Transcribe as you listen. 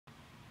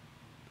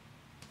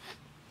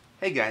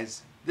Hey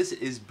guys, this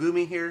is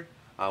Boomy here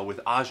with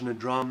Ajna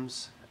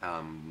Drums.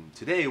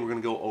 Today we're going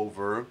to go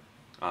over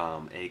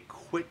a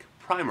quick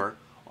primer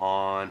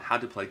on how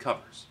to play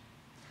covers.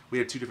 We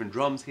have two different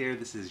drums here.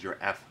 This is your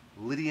F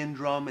Lydian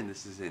drum and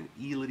this is an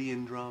E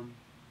Lydian drum.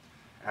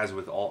 As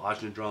with all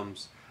Ajna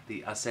drums,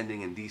 the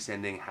ascending and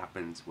descending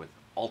happens with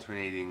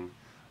alternating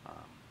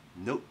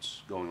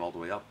notes going all the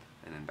way up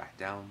and then back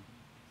down.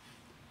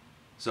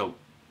 So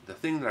the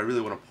thing that I really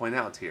want to point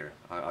out here,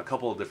 a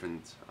couple of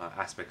different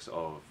aspects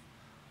of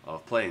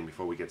playing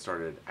before we get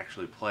started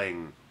actually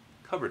playing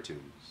cover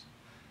tunes,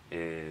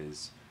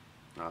 is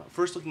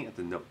first looking at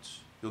the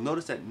notes. You'll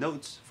notice that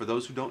notes, for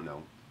those who don't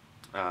know,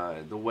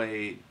 the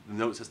way the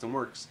note system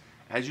works,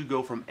 as you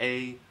go from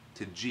A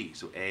to G,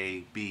 so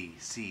A, B,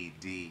 C,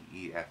 D,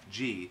 E, F,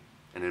 G,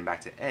 and then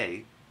back to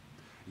A,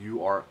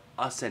 you are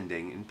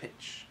ascending in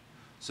pitch.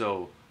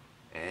 So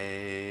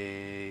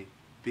A,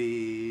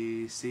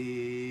 B,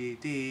 C,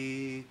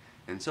 D,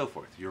 and so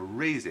forth. You're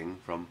raising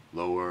from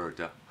lower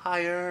to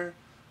higher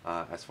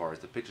as far as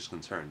the pitch is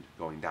concerned,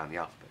 going down the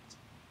alphabet.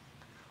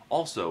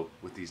 Also,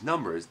 with these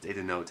numbers, they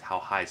denote how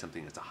high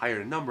something is. The higher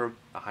the number,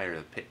 the higher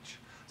the pitch.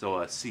 So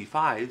a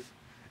C5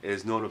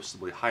 is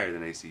noticeably higher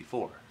than a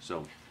C4.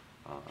 So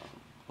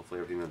hopefully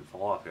everything doesn't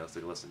fall off here. Let's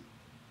take a listen.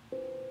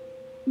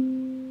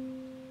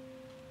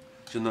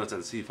 You'll notice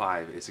that the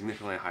C5 is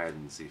significantly higher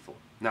than the C4.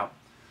 Now,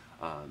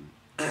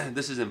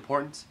 this is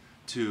important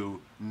to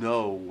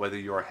know whether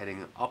you're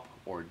heading up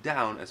or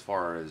down as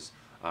far as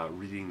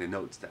reading the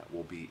notes that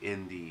will be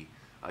in the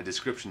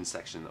description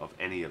section of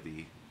any of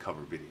the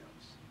cover videos.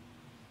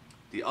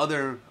 The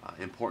other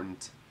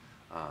important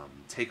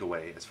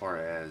takeaway as far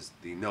as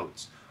the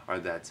notes are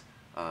that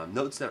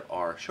notes that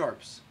are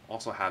sharps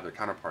also have their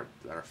counterpart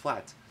that are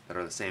flat that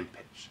are the same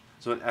pitch.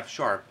 So an F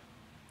sharp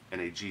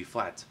and a G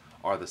flat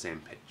are the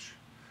same pitch.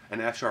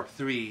 An F sharp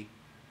 3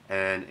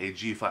 and a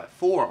G flat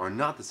 4 are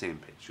not the same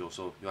pitch.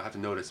 You'll have to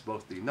notice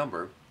both the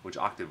number, which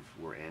octave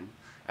we're in,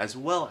 as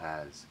well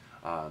as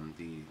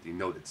the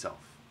note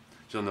itself.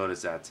 So you'll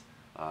notice that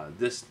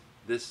this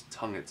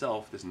tongue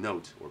itself, this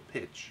note or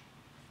pitch,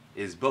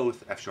 is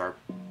both F sharp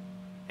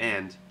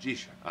and G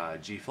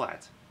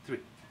flat 3.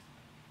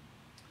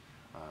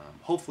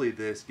 Hopefully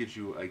this gives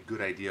you a good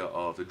idea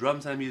of the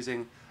drums I'm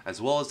using,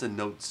 as well as the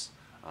notes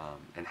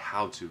and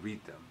how to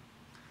read them.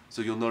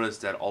 So you'll notice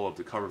that all of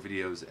the cover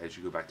videos, as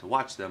you go back to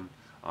watch them,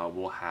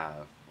 will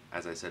have,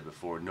 as I said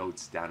before,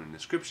 notes down in the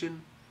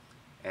description,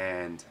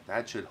 and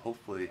that should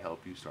hopefully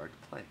help you start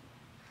playing.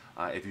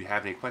 If you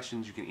have any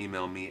questions, you can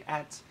email me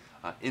at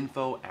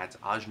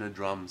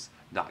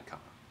info@ajnadrums.com.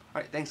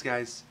 Alright, thanks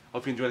guys.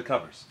 Hope you enjoy the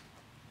covers.